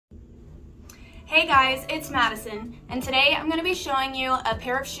Hey guys, it's Madison, and today I'm going to be showing you a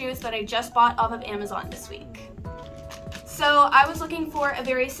pair of shoes that I just bought off of Amazon this week. So I was looking for a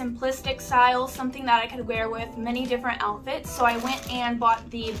very simplistic style, something that I could wear with many different outfits, so I went and bought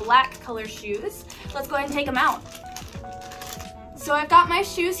the black color shoes. Let's go ahead and take them out. So I've got my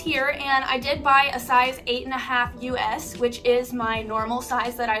shoes here, and I did buy a size 8.5 US, which is my normal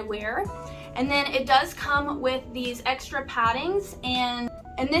size that I wear. And then it does come with these extra paddings, and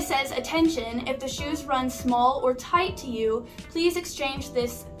this says, attention, if the shoes run small or tight to you, please exchange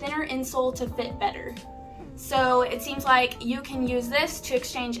this thinner insole to fit better. So it seems like you can use this to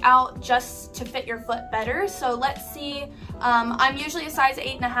exchange out just to fit your foot better. So let's see, I'm usually a size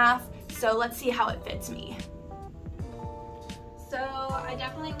 8.5, so let's see how it fits me. So I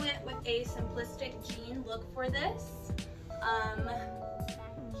definitely went with a simplistic jean look for this.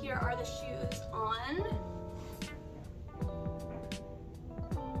 Here are the shoes on.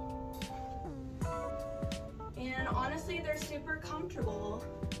 And honestly, they're super comfortable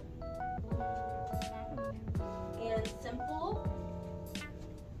and simple.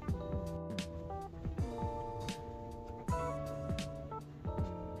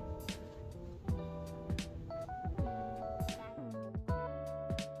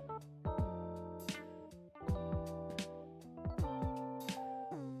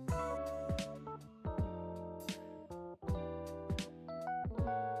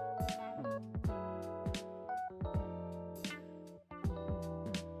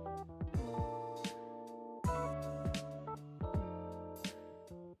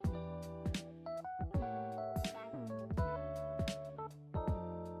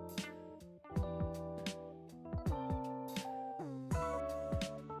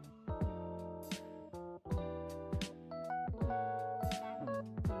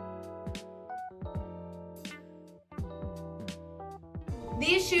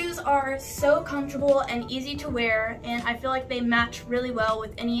 These shoes are so comfortable and easy to wear, and I feel like they match really well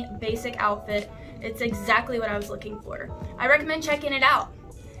with any basic outfit. It's exactly what I was looking for. I recommend checking it out.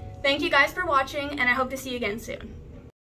 Thank you guys for watching, and I hope to see you again soon.